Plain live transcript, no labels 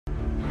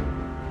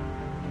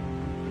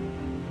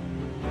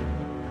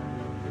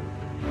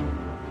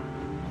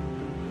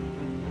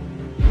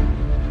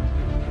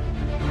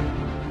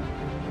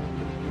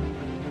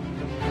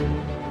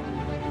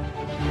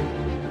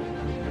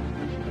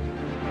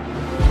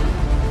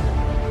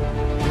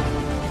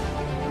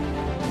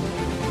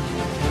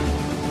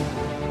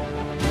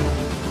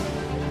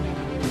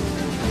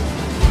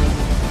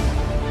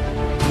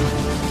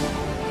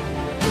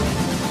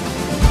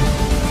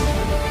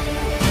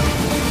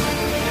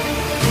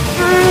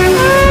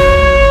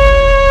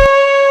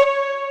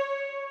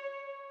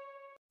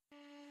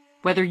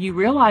Whether you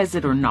realize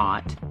it or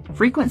not,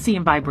 frequency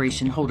and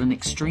vibration hold an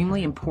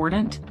extremely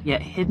important yet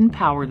hidden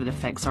power that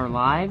affects our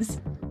lives,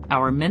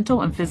 our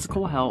mental and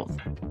physical health,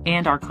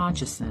 and our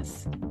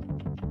consciousness.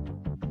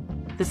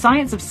 The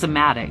science of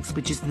somatics,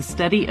 which is the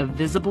study of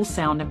visible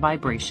sound and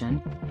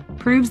vibration,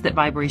 proves that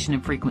vibration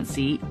and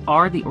frequency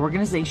are the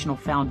organizational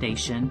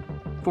foundation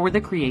for the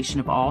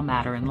creation of all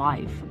matter and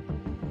life.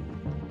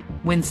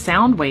 When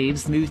sound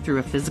waves move through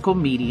a physical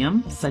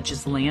medium, such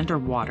as land or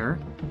water,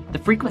 the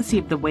frequency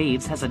of the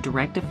waves has a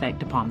direct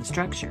effect upon the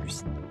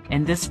structures,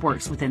 and this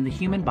works within the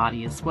human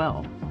body as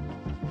well.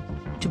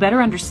 To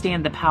better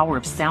understand the power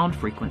of sound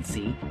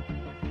frequency,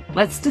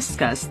 let's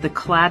discuss the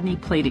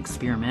Chladni plate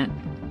experiment,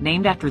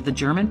 named after the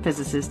German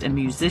physicist and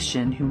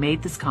musician who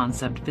made this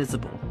concept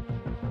visible.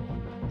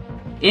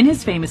 In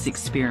his famous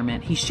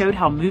experiment, he showed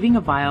how moving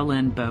a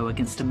violin bow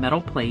against a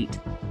metal plate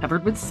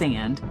covered with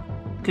sand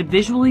could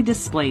visually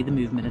display the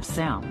movement of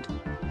sound.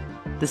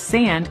 The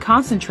sand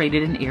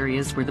concentrated in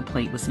areas where the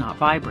plate was not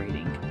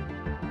vibrating.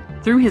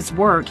 Through his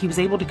work, he was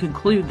able to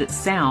conclude that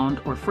sound,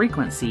 or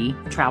frequency,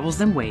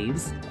 travels in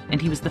waves,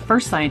 and he was the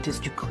first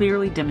scientist to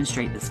clearly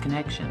demonstrate this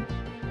connection.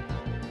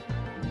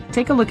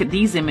 Take a look at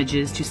these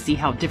images to see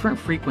how different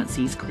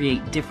frequencies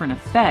create different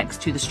effects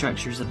to the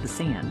structures of the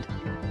sand.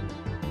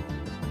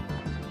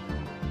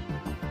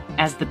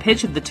 As the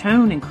pitch of the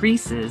tone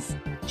increases,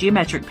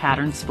 geometric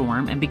patterns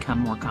form and become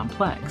more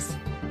complex.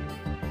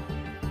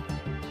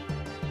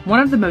 One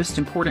of the most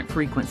important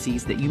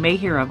frequencies that you may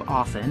hear of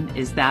often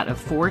is that of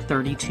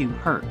 432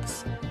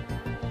 Hz.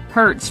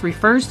 Hertz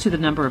refers to the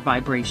number of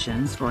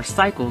vibrations or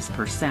cycles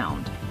per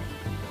sound.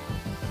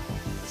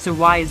 So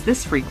why is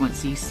this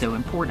frequency so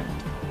important?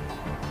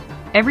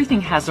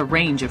 Everything has a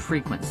range of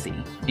frequency,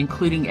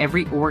 including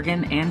every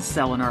organ and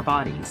cell in our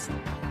bodies.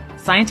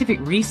 Scientific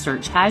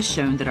research has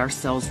shown that our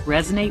cells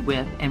resonate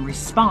with and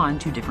respond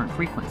to different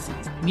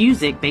frequencies.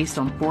 Music based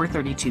on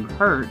 432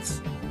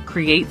 Hz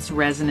creates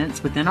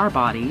resonance within our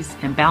bodies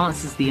and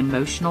balances the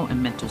emotional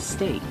and mental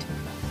state.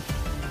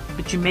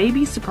 But you may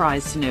be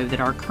surprised to know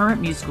that our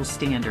current musical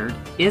standard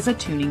is a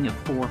tuning of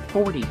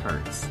 440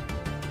 Hz.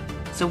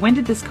 So when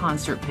did this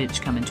concert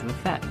pitch come into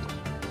effect?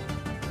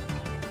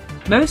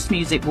 Most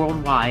music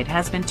worldwide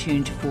has been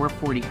tuned to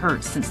 440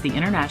 Hz since the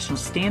International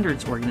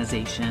Standards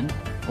Organization,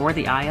 or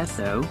the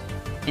ISO,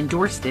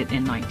 endorsed it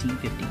in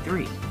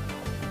 1953.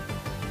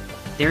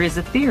 There is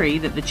a theory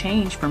that the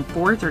change from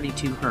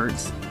 432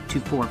 Hz to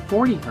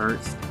 440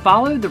 Hz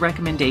followed the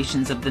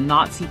recommendations of the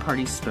Nazi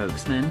Party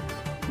spokesman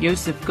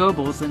Joseph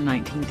Goebbels in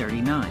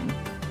 1939.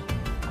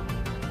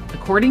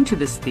 According to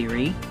this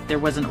theory, there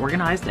was an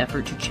organized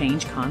effort to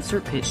change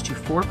concert pitch to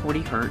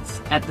 440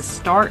 Hz at the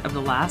start of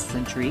the last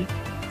century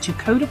to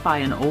codify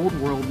an old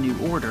world new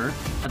order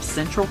of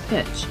central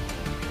pitch.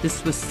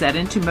 This was set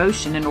into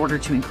motion in order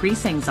to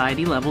increase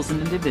anxiety levels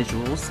in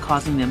individuals,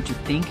 causing them to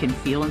think and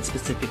feel in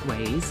specific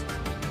ways.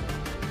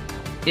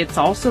 It's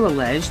also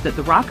alleged that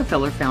the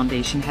Rockefeller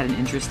Foundation had an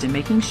interest in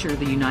making sure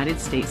the United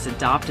States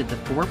adopted the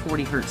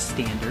 440 Hz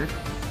standard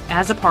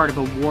as a part of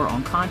a war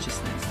on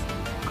consciousness,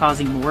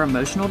 causing more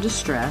emotional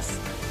distress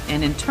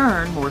and in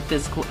turn more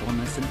physical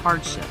illness and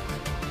hardship.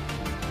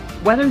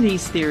 Whether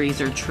these theories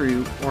are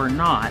true or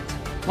not,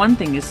 one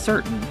thing is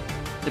certain: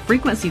 the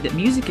frequency that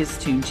music is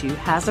tuned to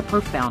has a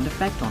profound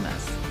effect on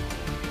us.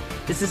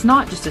 This is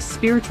not just a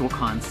spiritual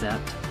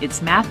concept,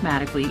 it's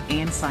mathematically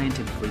and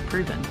scientifically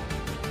proven.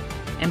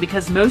 And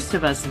because most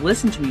of us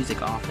listen to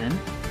music often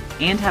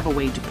and have a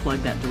way to plug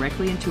that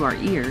directly into our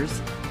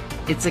ears,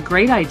 it's a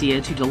great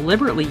idea to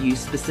deliberately use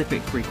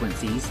specific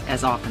frequencies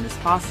as often as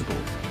possible.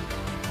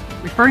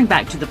 Referring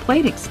back to the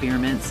plate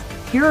experiments,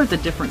 here are the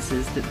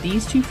differences that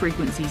these two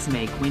frequencies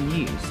make when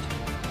used.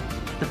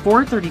 The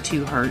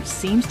 432 Hz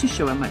seems to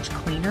show a much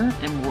cleaner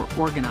and more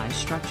organized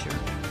structure.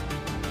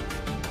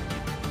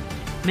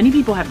 Many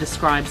people have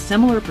described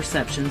similar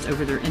perceptions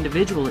over their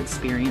individual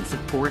experience of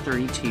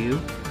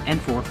 432 and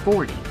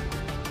 440.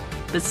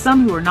 But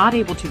some who are not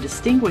able to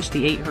distinguish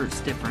the 8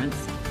 Hz difference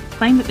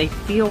claim that they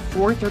feel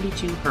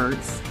 432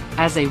 Hz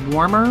as a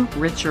warmer,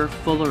 richer,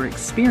 fuller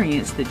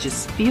experience that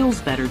just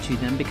feels better to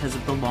them because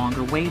of the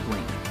longer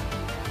wavelength.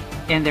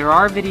 And there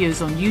are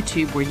videos on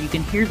YouTube where you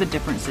can hear the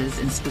differences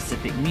in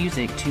specific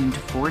music tuned to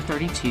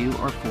 432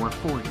 or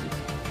 440.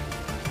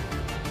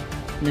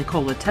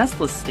 Nikola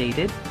Tesla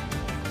stated,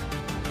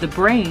 "The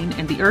brain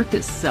and the earth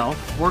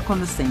itself work on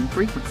the same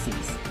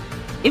frequencies.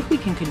 If we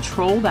can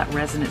control that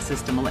resonant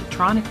system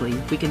electronically,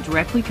 we can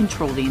directly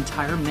control the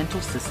entire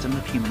mental system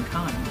of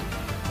humankind."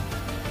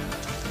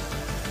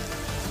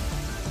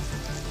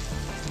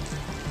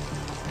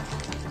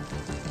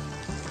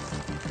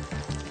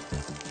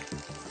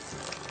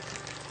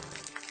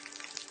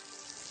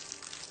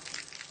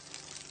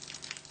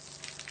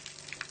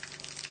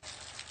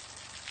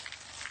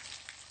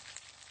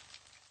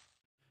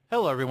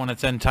 Hello everyone,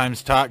 it's End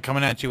Times Talk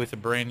coming at you with a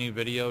brand new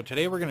video.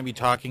 Today we're going to be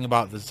talking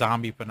about the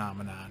zombie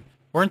phenomenon.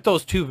 Weren't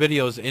those two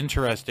videos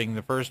interesting?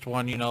 The first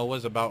one,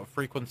 was about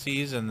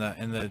frequencies and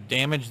the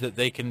damage that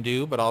they can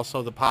do, but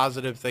also the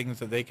positive things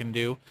that they can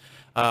do.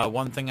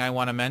 One thing I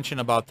want to mention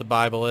about the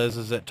Bible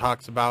is it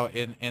talks about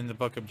in the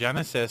book of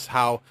Genesis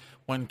how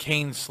when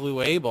Cain slew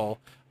Abel,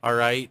 all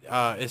right,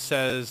 it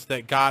says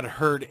that God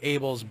heard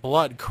Abel's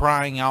blood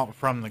crying out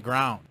from the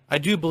ground. I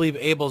do believe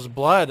Abel's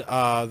blood,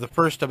 the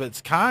first of its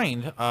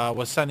kind,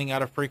 was sending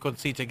out a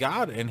frequency to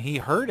God, and he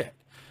heard it.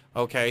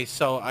 Okay,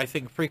 so I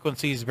think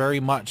frequencies very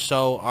much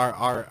so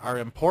are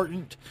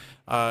important.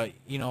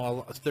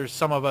 There's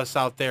some of us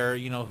out there,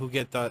 who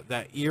get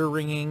that ear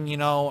ringing,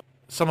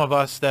 Some of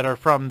us that are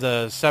from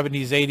the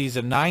 70s, 80s,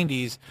 and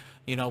 90s,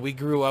 we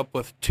grew up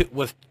with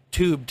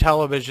tube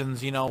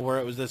televisions, where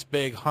it was this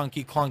big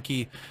hunky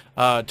clunky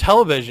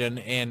television,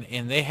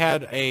 and they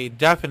had a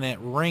definite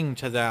ring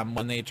to them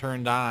when they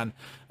turned on,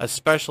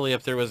 especially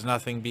if there was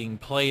nothing being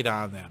played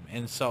on them.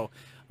 And so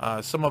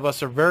some of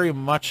us are very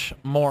much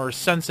more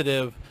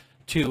sensitive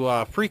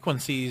to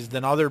frequencies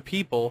than other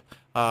people.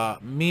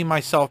 Me,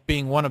 myself,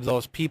 being one of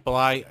those people,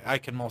 I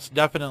can most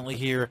definitely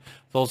hear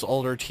those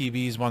older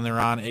TVs when they're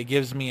on. It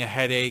gives me a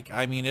headache.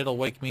 I mean, it'll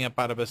wake me up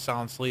out of a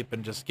sound sleep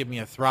and just give me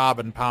a throb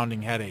and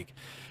pounding headache.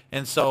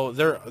 And so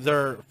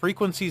their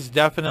frequencies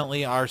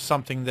definitely are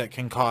something that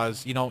can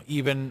cause,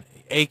 even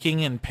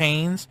aching and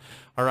pains.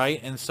 All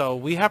right. And so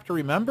we have to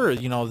remember,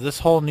 this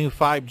whole new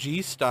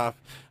 5G stuff.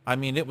 I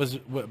mean,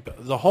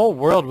 the whole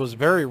world was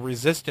very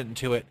resistant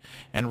to it.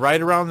 And right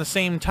around the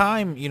same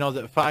time,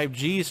 that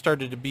 5G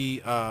started to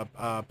be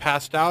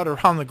passed out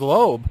around the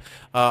globe,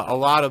 a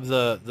lot of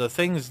the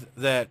things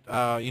that,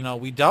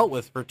 we dealt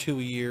with for 2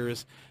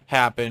 years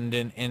happened.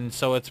 And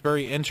so it's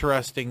very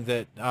interesting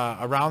that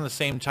around the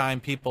same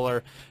time people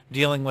are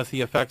dealing with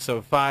the effects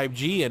of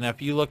 5G. And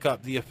if you look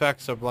up the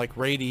effects of like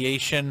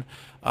radiation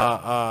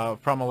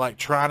from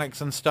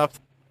electronics and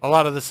stuff, a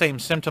lot of the same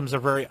symptoms are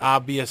very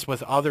obvious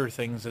with other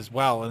things as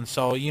well. And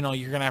so, you're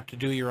going to have to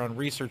do your own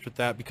research with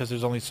that because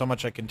there's only so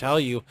much I can tell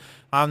you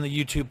on the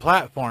YouTube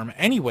platform.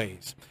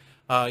 Anyways,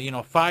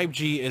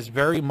 5G is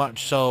very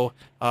much so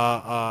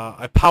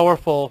a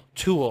powerful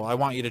tool. I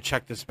want you to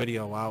check this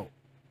video out.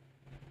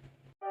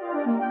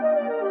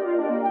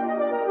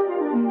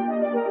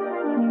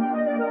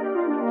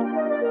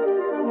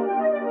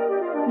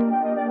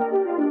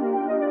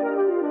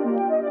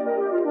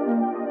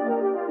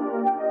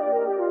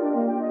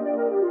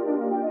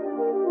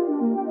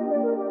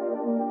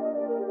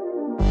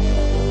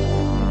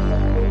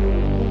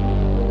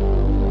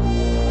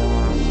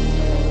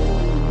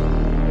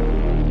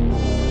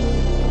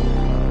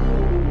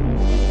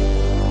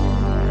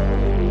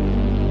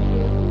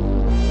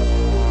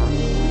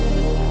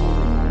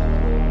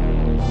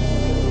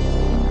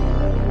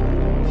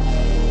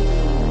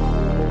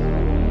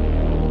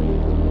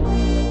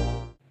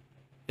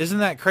 Isn't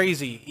that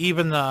crazy?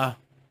 Even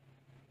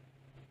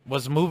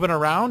was moving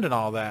around and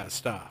all that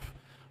stuff.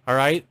 All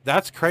right,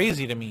 that's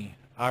crazy to me.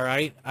 All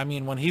right, I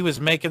mean, when he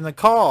was making the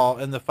call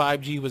and the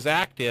 5G was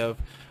active,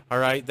 all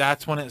right,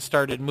 that's when it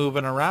started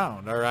moving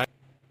around. All right,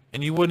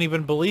 and you wouldn't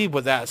even believe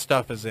what that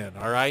stuff is in.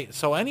 All right,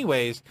 so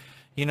anyways,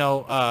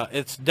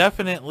 it's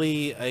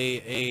definitely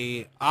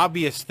a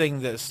obvious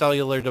thing that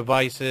cellular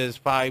devices,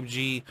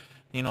 5G,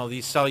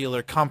 these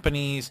cellular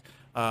companies,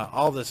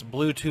 all this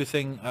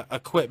Bluetoothing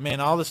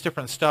equipment, all this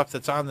different stuff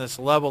that's on this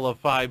level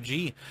of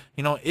 5G,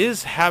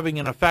 is having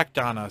an effect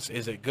on us.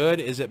 Is it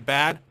good? Is it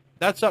bad?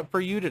 That's up for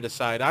you to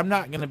decide. I'm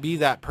not going to be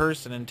that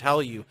person and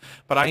tell you,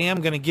 but I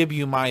am going to give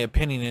you my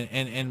opinion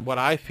and what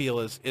I feel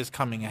is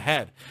coming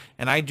ahead.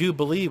 And I do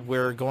believe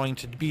we're going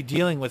to be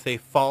dealing with a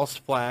false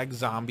flag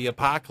zombie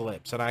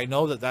apocalypse. And I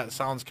know that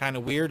sounds kind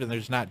of weird, and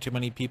there's not too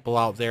many people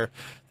out there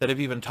that have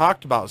even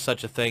talked about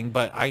such a thing.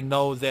 But I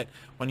know that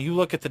when you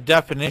look at the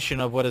definition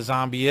of what a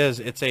zombie is,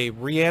 it's a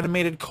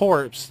reanimated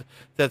corpse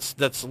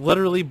that's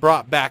literally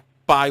brought back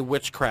by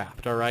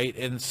witchcraft. All right,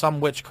 and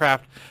some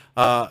witchcraft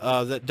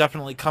that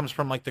definitely comes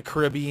from like the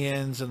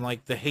Caribbeans and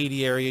like the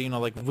Haiti area,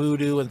 like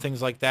voodoo and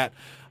things like that.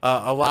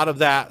 A lot of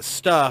that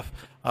stuff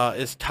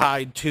is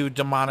tied to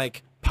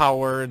demonic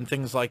power and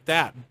things like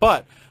that.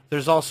 But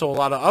there's also a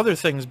lot of other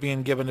things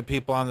being given to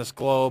people on this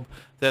globe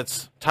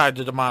that's tied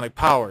to demonic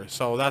power.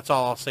 So that's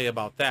all I'll say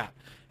about that.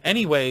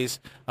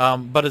 Anyways,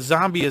 but a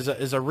zombie is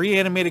a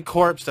reanimated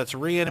corpse that's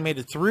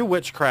reanimated through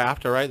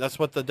witchcraft. All right, that's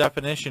what the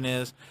definition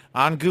is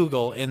on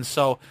Google. And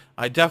so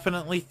I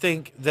definitely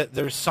think that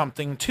there's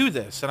something to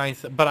this.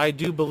 And but I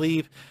do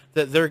believe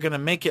that they're going to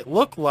make it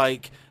look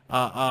like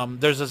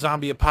there's a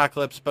zombie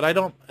apocalypse. But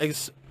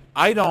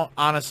I don't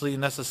honestly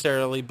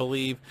necessarily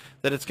believe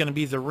that it's going to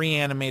be the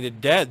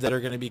reanimated dead that are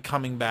going to be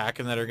coming back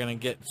and that are going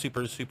to get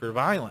super, super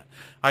violent.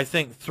 I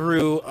think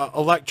through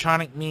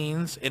electronic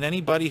means, and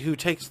anybody who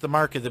takes the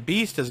mark of the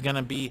beast is going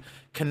to be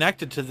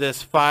connected to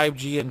this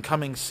 5G and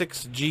coming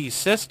 6G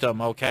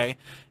system, okay?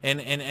 And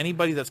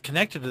anybody that's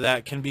connected to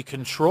that can be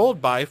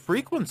controlled by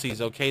frequencies,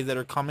 okay,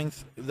 that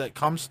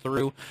comes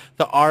through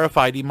the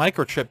RFID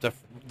microchip,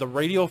 the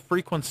radio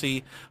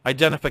frequency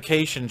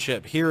identification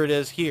chip. Here it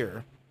is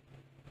here.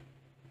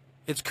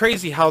 it's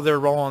crazy how they're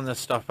rolling this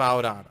stuff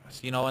out on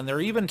us, you know, and they're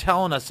even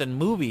telling us in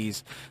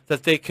movies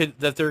that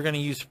they're going to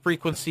use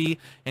frequency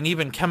and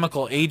even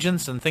chemical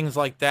agents and things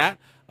like that,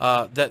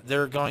 that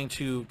they're going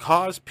to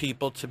cause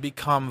people to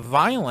become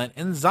violent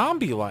and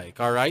zombie-like.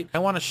 All right, I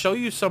want to show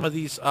you some of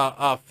these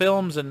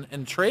films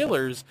and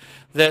trailers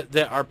that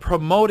are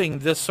promoting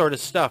this sort of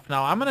stuff.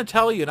 Now, I'm going to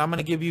tell you, and I'm going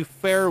to give you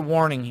fair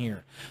warning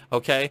here,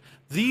 okay?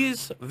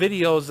 These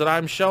videos that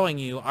I'm showing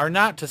you are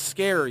not to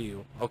scare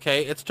you,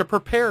 okay? It's to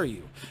prepare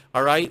you,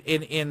 all right?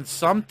 And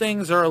some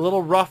things are a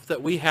little rough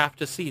that we have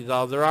to see.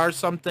 Now, there are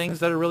some things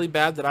that are really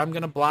bad that I'm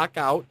going to block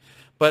out,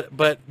 but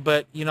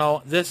you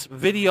know, this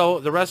video,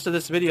 the rest of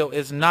this video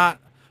is not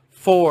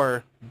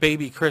for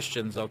baby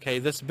Christians, okay?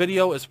 This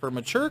video is for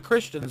mature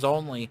Christians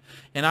only,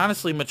 and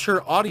honestly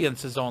mature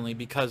audiences only,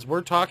 because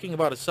we're talking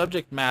about a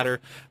subject matter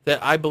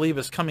that I believe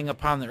is coming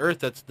upon the earth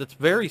that's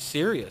very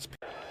serious.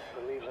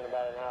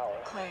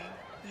 Clay,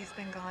 you've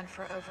been gone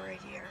for over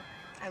a year.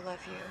 I love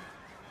you,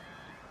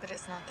 but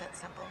it's not that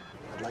simple.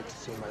 I'd like to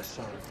see my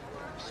son.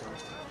 So,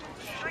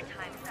 Your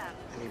time's up.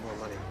 I need more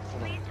money.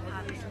 Hold on.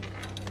 Please deposit.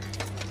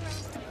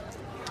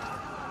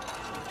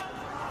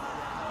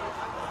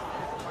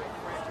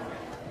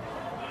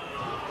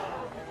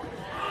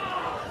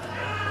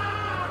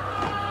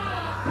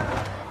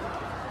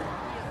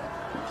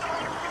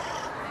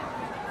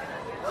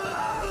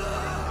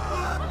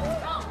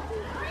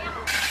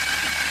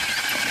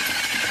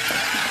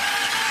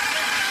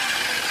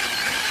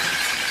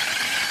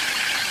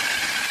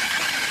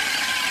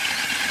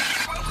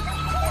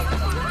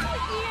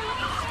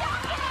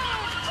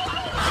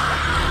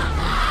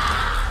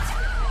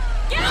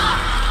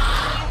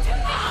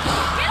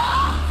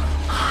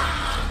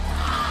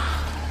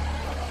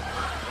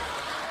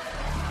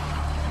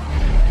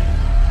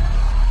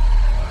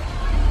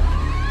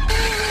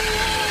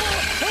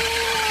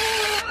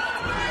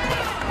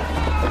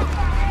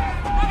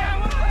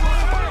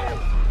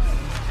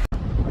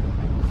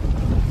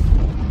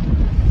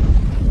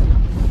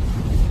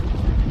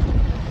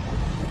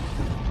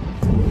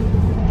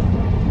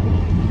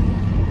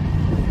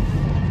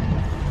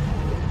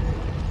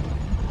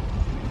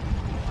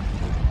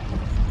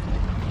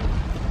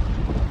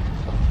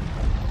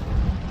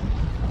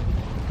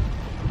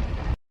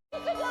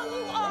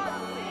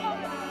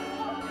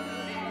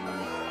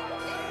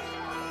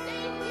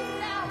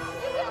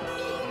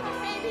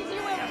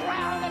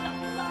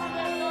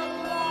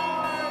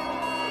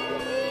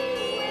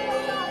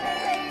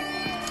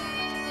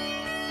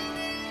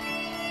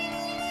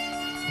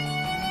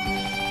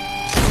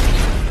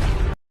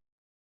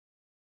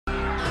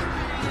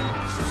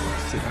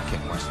 I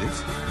can't watch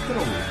this. Get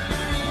over here.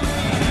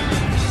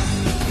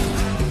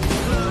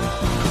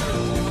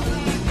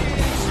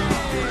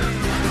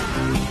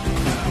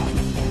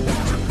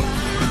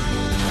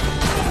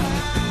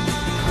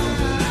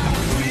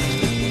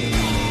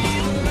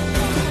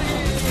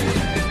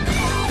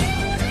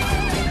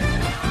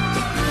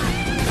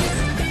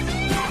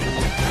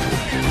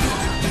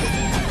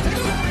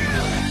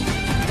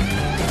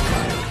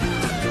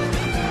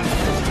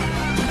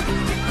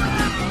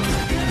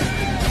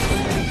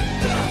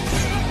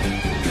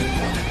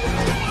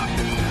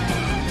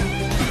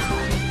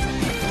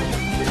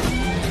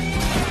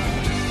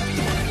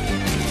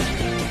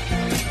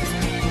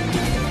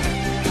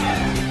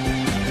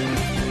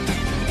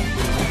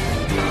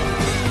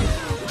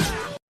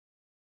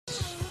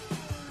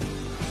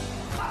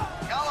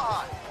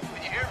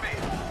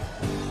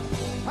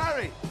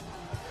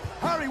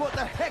 Harry, what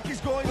the heck is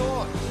going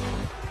on?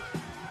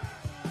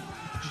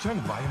 Could you turn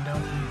the volume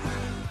down,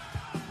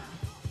 please?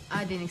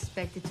 I didn't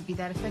expect it to be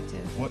that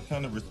effective. What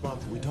kind of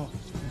response are we talking?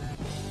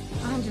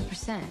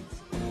 100%.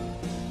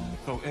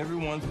 So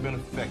everyone's been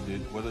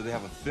affected, whether they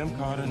have a SIM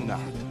card or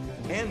not.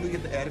 And we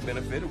get the added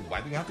benefit of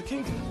wiping out the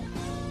kingdom.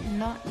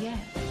 Not yet.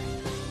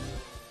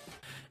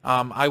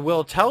 I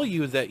will tell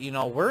you that, you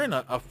know, we're in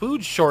a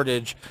food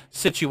shortage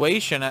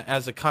situation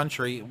as a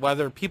country,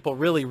 whether people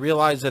really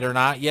realize it or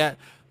not yet.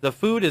 The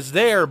food is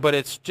there, but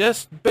it's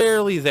just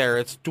barely there.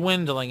 It's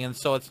dwindling, and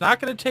so it's not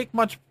going to take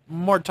much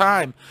more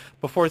time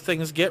before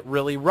things get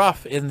really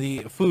rough in the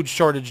food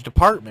shortage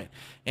department.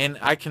 And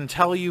I can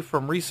tell you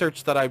from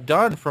research that I've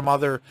done from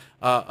other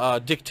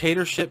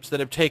dictatorships that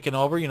have taken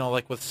over, you know,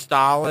 like with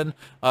Stalin,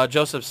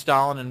 Joseph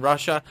Stalin in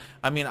Russia.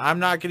 I mean, I'm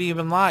not going to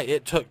even lie.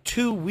 It took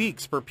 2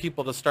 weeks for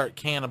people to start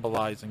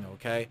cannibalizing,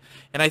 okay?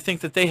 And I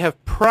think that they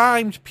have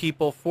primed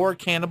people for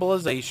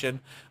cannibalization,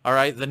 all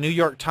right? The New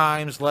York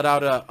Times let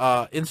out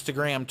a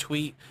Instagram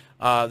tweet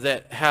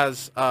that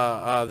has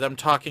them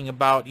talking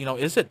about, you know,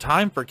 is it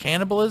time for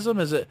cannibalism?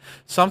 Is it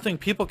something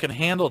people can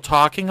handle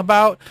talking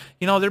about?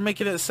 You know, they're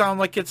making it sound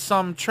like it's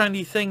some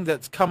trendy thing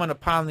that's coming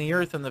upon the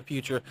earth in the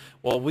future.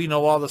 Well, we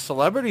know all the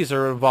celebrities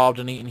are involved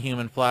in eating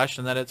human flesh,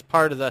 and that it's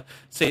part of the,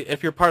 say,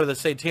 if you're part of the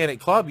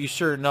satanic club, you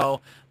sure know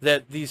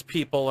that these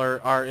people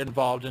are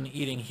involved in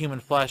eating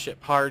human flesh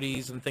at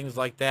parties and things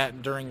like that,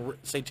 and during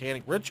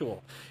satanic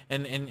ritual,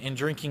 and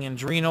drinking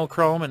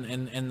adrenochrome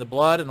and the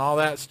blood and all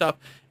that stuff.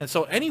 And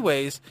so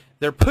anyways,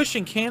 they're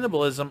pushing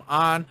cannibalism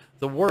on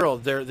the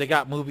world. They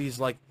got movies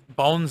like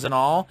bones and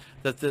all,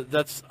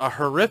 that's a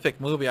horrific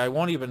movie. I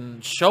won't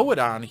even show it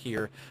on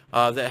here,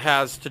 that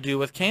has to do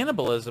with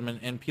cannibalism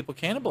and people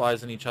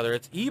cannibalizing each other.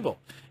 It's evil.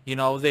 You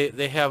know,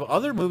 they have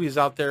other movies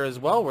out there as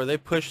well where they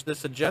push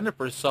this agenda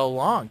for so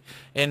long.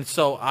 And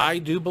so I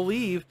do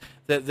believe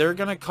that they're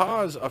going to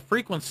cause a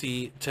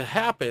frequency to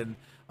happen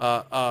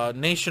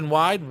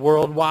nationwide,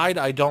 worldwide,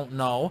 I don't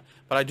know.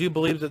 But I do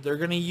believe that they're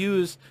going to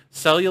use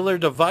cellular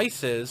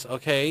devices,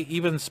 okay,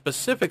 even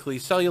specifically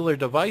cellular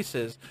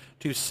devices,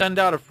 to send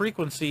out a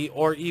frequency,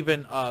 or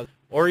even the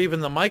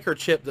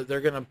microchip that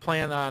they're going to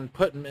plan on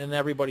putting in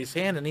everybody's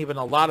hand. And even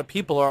a lot of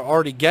people are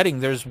already getting.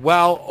 There's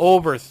well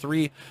over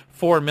 3-4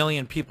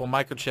 million people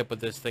microchip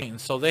with this thing.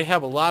 So they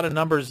have a lot of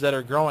numbers that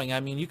are growing. I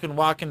mean, you can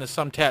walk into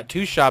some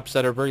tattoo shops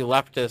that are very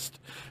leftist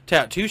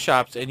tattoo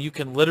shops, and you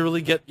can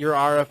literally get your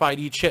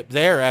RFID chip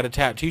there at a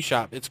tattoo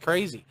shop. It's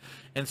crazy.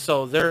 And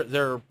so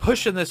they're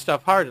pushing this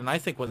stuff hard, and I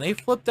think when they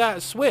flip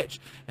that switch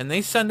and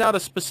they send out a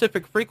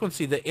specific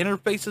frequency that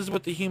interfaces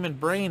with the human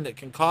brain, that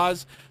can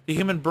cause the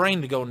human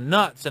brain to go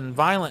nuts and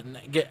violent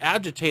and get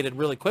agitated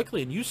really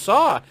quickly. And you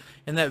saw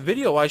in that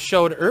video I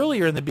showed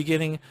earlier in the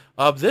beginning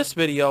of this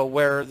video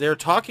where they're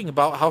talking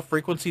about how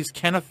frequencies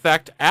can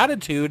affect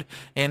attitude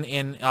and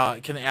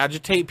can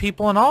agitate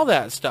people and all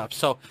that stuff.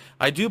 So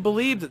I do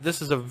believe that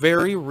this is a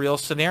very real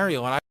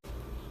scenario.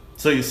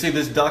 So you see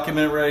this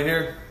document right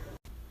here?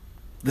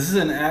 This is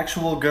an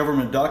actual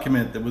government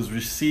document that was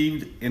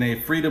received in a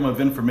Freedom of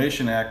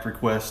Information Act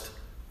request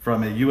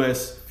from a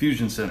U.S.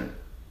 fusion center.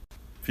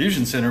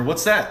 Fusion center,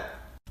 what's that?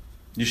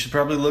 You should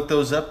probably look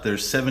those up.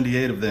 There's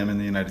 78 of them in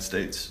the United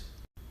States.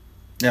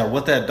 Now,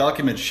 what that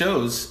document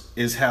shows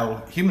is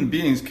how human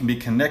beings can be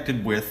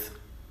connected with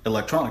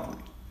electronically.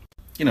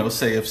 You know,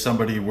 say if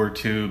somebody were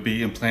to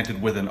be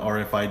implanted with an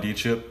RFID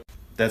chip,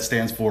 that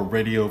stands for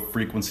radio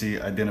frequency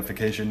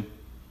identification.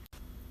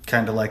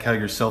 Kind of like how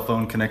your cell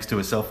phone connects to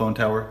a cell phone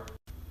tower.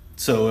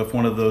 So if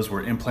one of those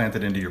were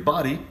implanted into your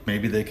body,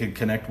 maybe they could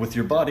connect with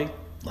your body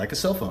like a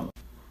cell phone.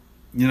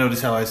 You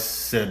notice how I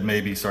said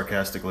maybe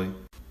sarcastically?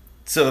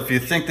 So if you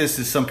think this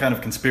is some kind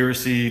of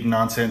conspiracy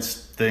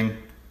nonsense thing,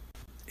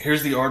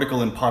 here's the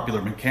article in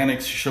Popular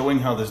Mechanics showing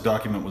how this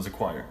document was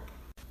acquired.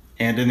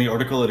 And in the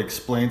article it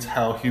explains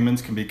how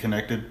humans can be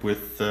connected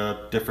with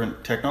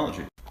different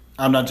technology.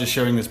 I'm not just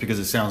sharing this because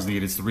it sounds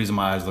neat, it's the reason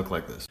my eyes look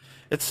like this.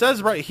 It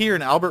says right here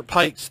in Albert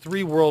Pike's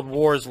 3 World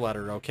Wars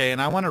letter, okay, and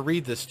I want to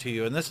read this to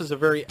you, and this is a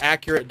very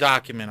accurate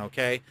document,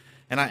 okay,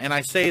 and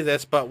I say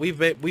this, but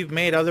we've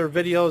made other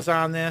videos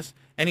on this.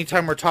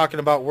 Anytime we're talking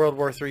about World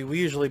War III, we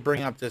usually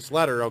bring up this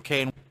letter,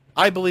 okay, and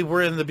I believe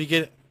we're in the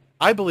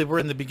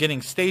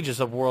beginning stages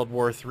of World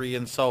War III,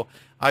 and so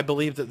I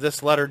believe that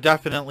this letter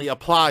definitely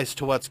applies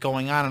to what's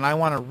going on. And I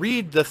want to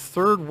read the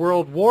Third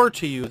World War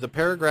to you, the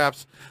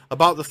paragraphs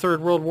about the Third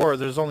World War.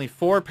 There's only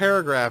 4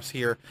 paragraphs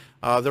here.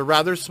 They're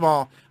rather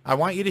small. I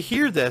want you to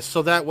hear this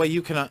so that way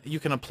you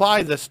can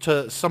apply this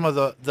to some of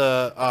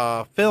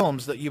the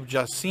films that you've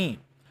just seen.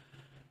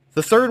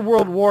 The Third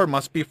World War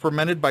must be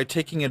fomented by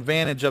taking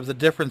advantage of the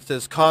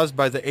differences caused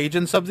by the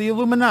agents of the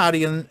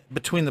Illuminati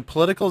between the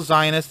political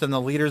Zionists and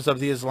the leaders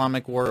of the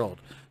Islamic world.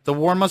 The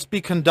war must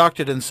be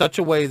conducted in such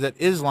a way that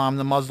Islam,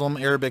 the Muslim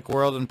Arabic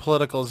world, and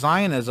political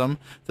Zionism,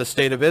 the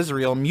state of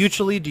Israel,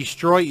 mutually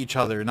destroy each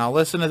other. Now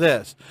listen to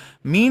this.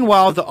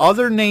 Meanwhile, the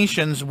other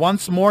nations,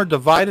 once more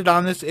divided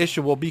on this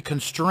issue, will be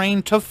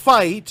constrained to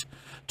fight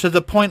to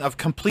the point of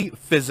complete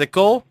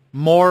physical,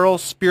 moral,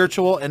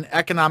 spiritual, and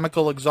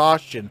economical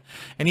exhaustion.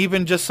 And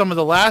even just some of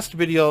the last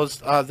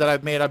videos that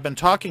I've made, I've been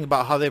talking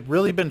about how they've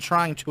really been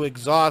trying to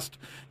exhaust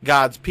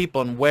God's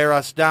people and wear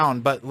us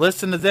down. But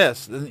listen to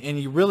this, and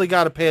you really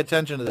got to pay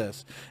attention to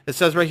this. It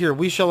says right here,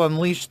 we shall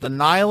unleash the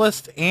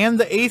nihilists and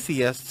the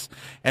atheists,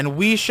 and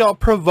we shall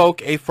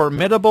provoke a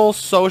formidable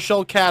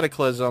social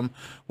cataclysm,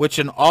 which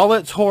in all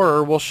its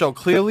horror will show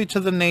clearly to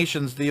the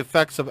nations the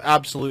effects of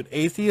absolute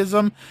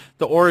atheism,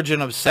 the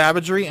origin of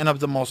savagery, and of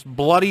the most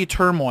bloody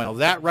turmoil.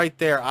 That right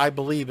there, I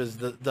believe, is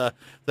the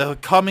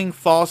coming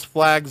false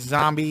flag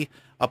zombie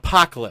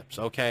apocalypse,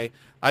 okay?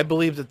 I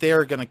believe that they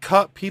are going to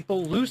cut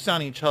people loose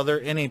on each other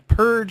in a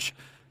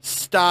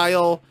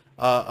purge-style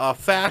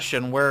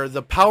fashion where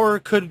the power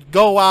could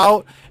go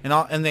out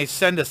and they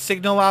send a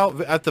signal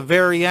out at the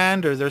very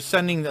end, or they're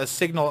sending a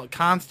signal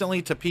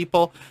constantly to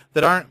people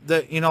that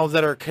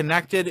are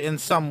connected in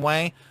some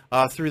way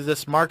through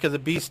this Mark of the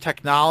Beast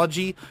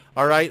technology.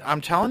 All right,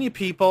 I'm telling you,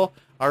 people.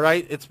 All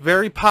right, it's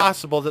very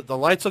possible that the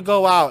lights will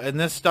go out and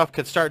this stuff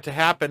could start to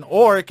happen,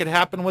 or it could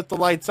happen with the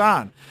lights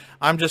on.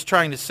 I'm just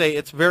trying to say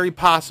it's very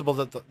possible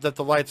that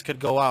the lights could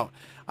go out.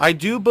 I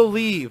do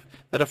believe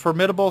that a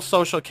formidable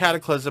social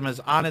cataclysm is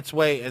on its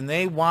way, and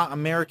they want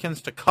Americans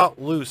to cut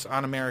loose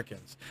on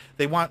Americans.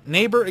 They want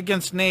neighbor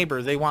against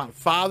neighbor. They want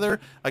father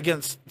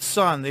against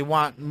son. They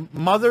want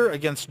mother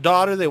against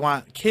daughter. They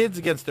want kids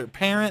against their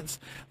parents.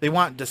 They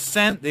want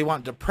dissent. They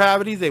want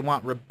depravity. They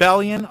want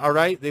rebellion. All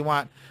right, they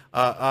want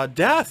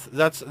death.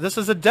 This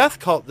is a death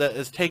cult that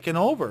is taken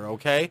over,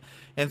 okay?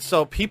 And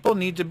so people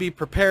need to be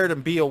prepared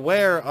and be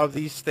aware of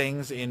these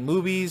things in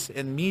movies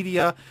and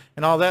media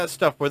and all that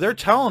stuff where they're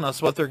telling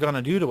us what they're going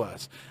to do to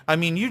us. I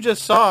mean, you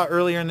just saw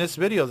earlier in this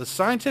video the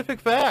scientific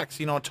facts,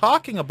 you know,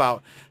 talking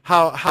about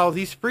how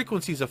these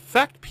frequencies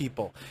affect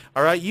people.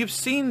 All right, you've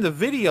seen the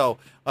video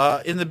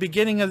in the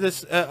beginning of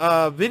this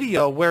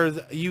video where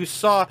you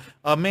saw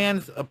a man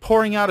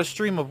pouring out a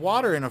stream of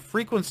water in a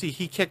frequency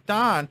he kicked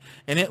on,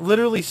 and it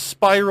literally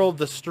spiraled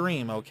the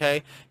stream.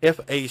 Okay, if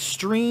a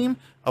stream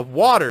of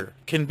water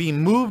can be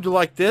moved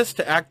like this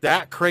to act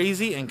that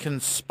crazy and can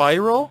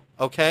spiral,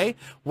 okay,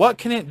 what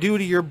can it do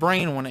to your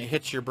brain when it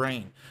hits your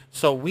brain?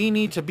 So we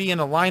need to be in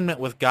alignment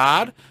with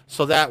God,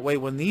 so that way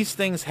when these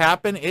things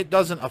happen, it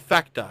doesn't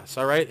affect us,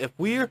 all right? If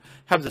we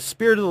have the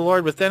Spirit of the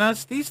Lord within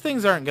us, these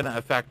things aren't going to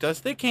affect us.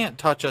 They can't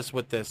touch us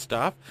with this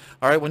stuff,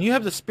 all right? When you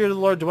have the Spirit of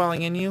the Lord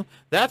dwelling in you,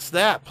 that's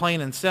that, plain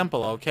and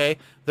simple, okay?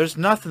 There's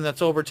nothing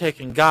that's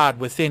overtaking God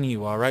within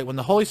you, all right? When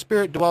the Holy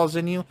Spirit dwells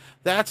in you,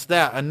 that's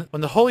that. And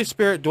when the Holy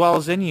Spirit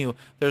dwells in you,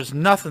 there's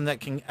nothing that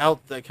can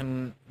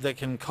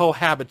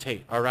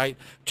cohabitate, all right?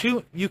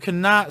 You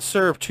cannot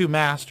serve two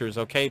masters,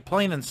 okay?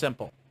 Plain and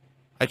simple.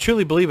 I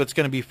truly believe it's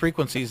going to be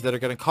frequencies that are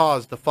going to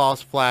cause the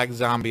false flag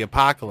zombie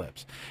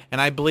apocalypse. And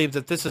I believe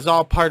that this is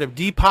all part of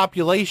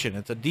depopulation.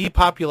 It's a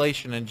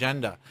depopulation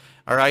agenda.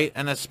 All right,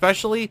 and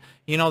especially,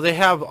 you know, they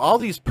have all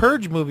these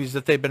purge movies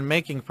that they've been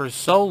making for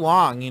so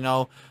long, you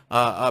know,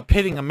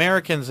 pitting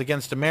Americans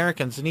against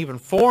Americans, and even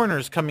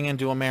foreigners coming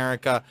into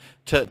America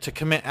to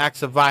commit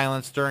acts of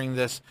violence during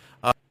this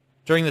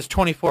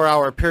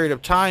 24-hour period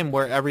of time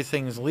where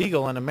everything's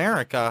legal in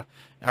America.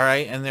 All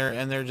right, and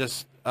they're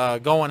just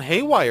going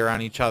haywire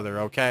on each other.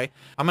 Okay,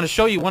 I'm going to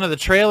show you one of the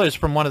trailers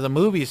from one of the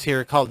movies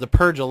here called The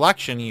Purge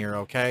Election Year.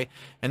 Okay,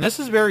 and this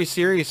is very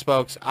serious,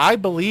 folks. I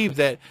believe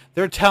that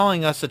they're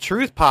telling us the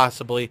truth,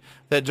 possibly,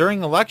 that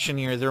during election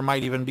year there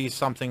might even be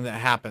something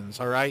that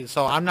happens. All right,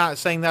 so I'm not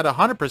saying that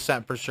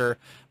 100% for sure,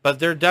 but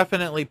they're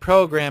definitely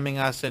programming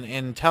us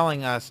and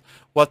telling us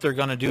what they're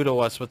going to do to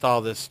us with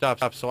all this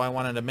stuff. So I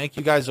wanted to make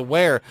you guys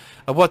aware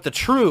of what the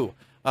true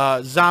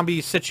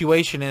zombie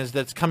situation is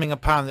that's coming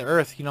upon the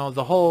earth. You know,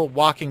 the whole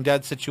Walking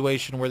Dead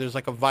situation where there's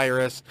like a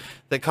virus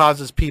that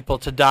causes people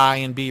to die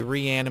and be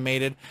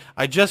reanimated.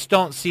 I just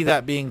don't see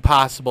that being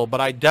possible, but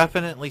I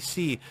definitely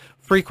see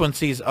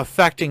frequencies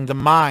affecting the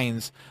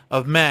minds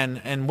of men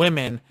and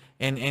women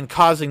and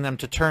causing them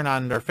to turn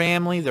on their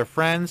family, their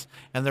friends,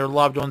 and their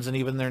loved ones, and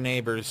even their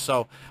neighbors.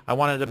 So I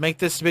wanted to make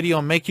this video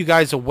and make you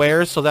guys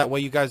aware, so that way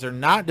you guys are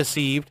not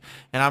deceived.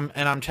 And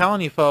I'm telling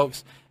you,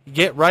 folks,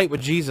 get right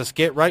with Jesus.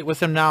 Get right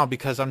with him now,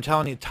 because I'm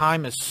telling you,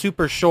 time is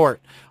super short.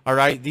 All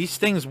right, these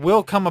things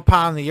will come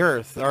upon the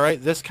earth. All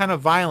right, this kind of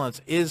violence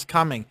is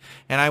coming,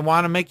 and I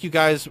want to make you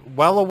guys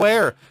well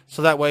aware,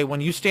 so that way when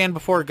you stand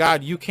before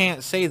God, you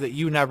can't say that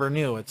you never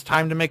knew. It's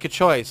time to make a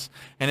choice,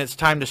 and it's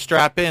time to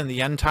strap in.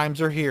 The end times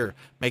are here.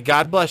 May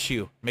God bless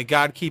you. May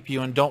God keep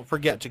you, and don't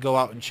forget to go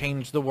out and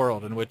change the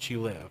world in which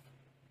you live.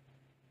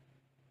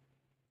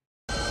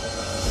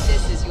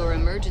 Your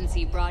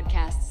emergency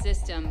broadcast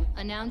system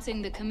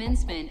announcing the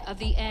commencement of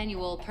the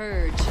annual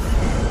purge.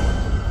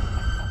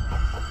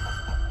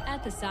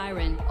 At the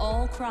siren,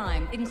 all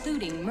crime,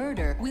 including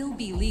murder, will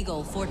be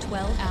legal for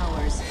 12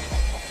 hours.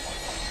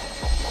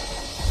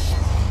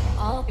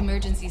 All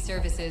emergency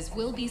services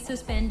will be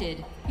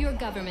suspended. Your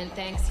government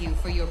thanks you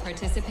for your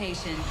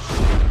participation.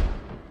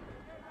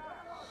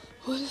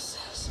 What is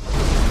this?